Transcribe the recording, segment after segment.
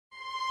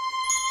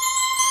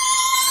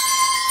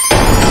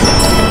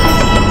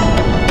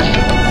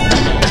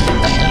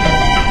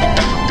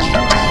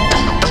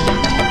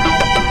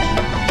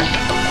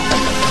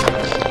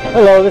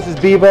Hello, this is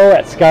Bevo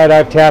at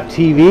Skydive Taft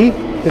TV.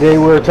 Today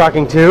we're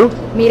talking to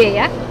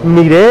Mireya.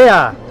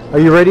 Mireya. Are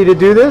you ready to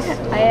do this?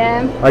 I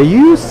am. Are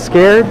you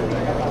scared?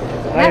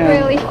 Not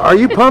really. Are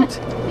you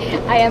pumped?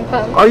 I am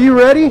pumped. Are you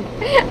ready?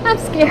 I'm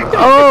scared.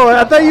 Oh,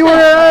 I thought you were.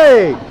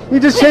 Hey, you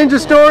just changed the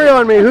story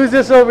on me. Who's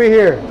this over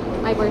here?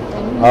 My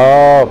boyfriend.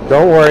 Oh,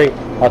 don't worry.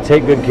 I'll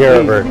take good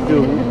care of her.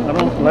 Dude, I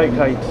don't like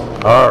heights.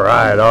 All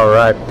right, all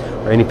right.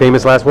 Any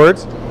famous last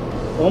words?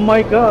 Oh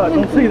my God,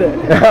 don't say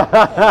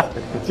that.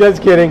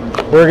 Just kidding.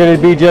 We're going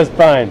to be just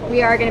fine.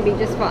 We are going to be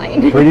just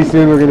fine. Pretty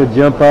soon we're going to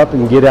jump up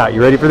and get out.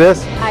 You ready for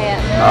this? I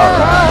am. All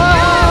right.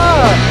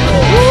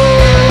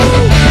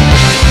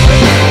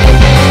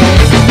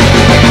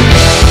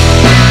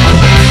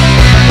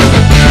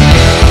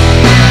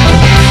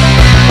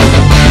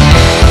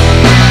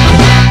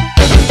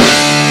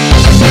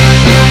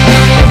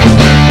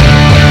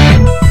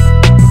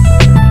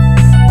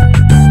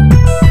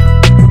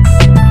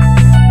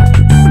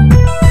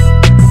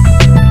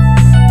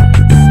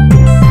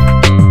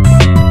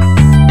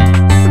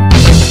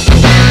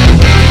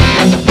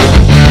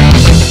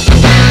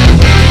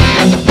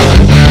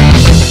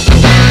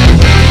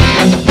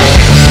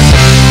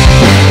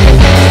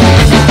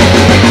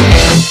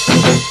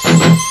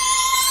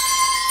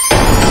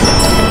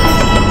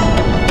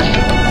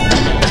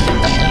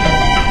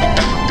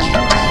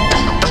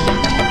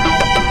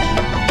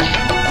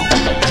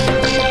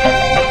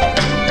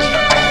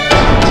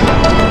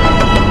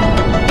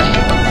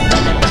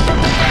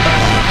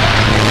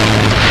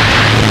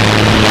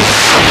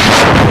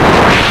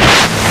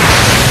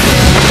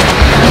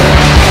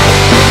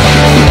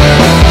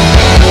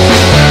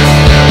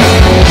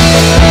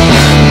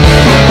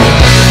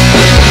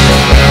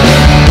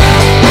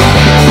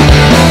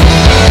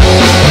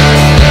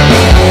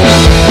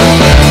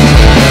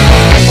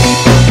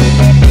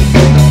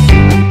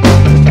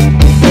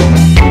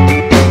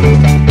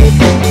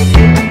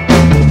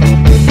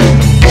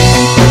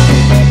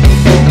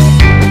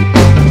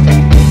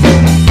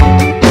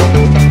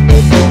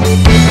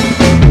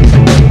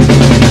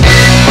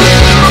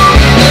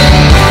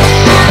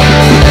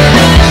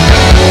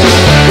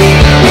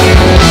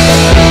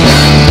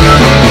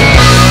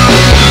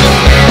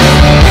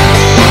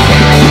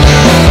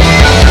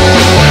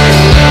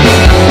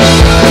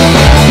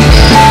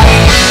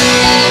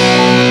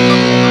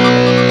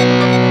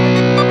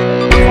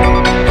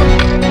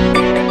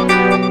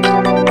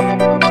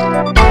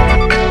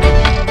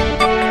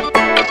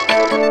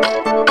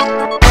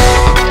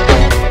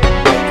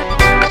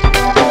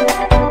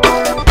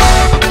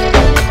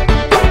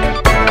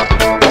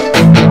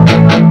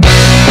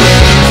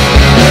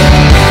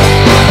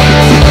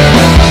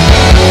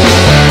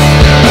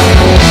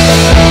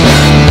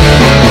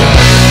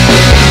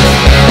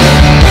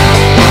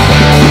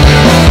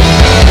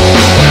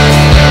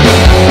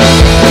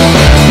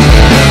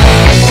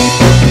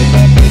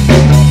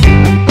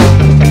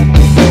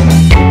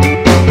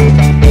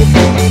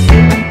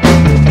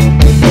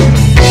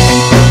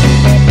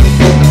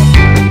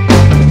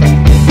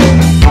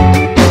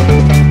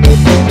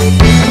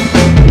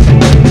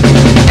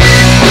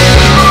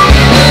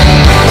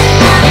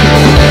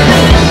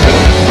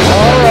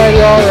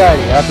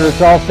 After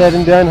it's all said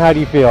and done, how do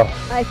you feel?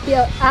 I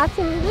feel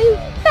absolutely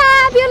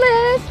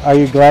fabulous. Are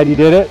you glad you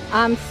did it?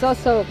 I'm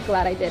so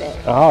glad I did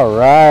it. All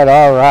right,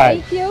 all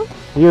right. Thank you.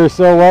 You're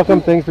so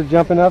welcome. Thanks for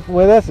jumping up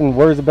with us. And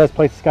where's the best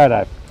place to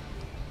skydive?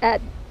 At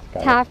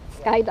Taft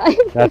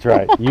Skydive. That's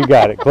right. You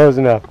got it. Close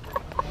enough.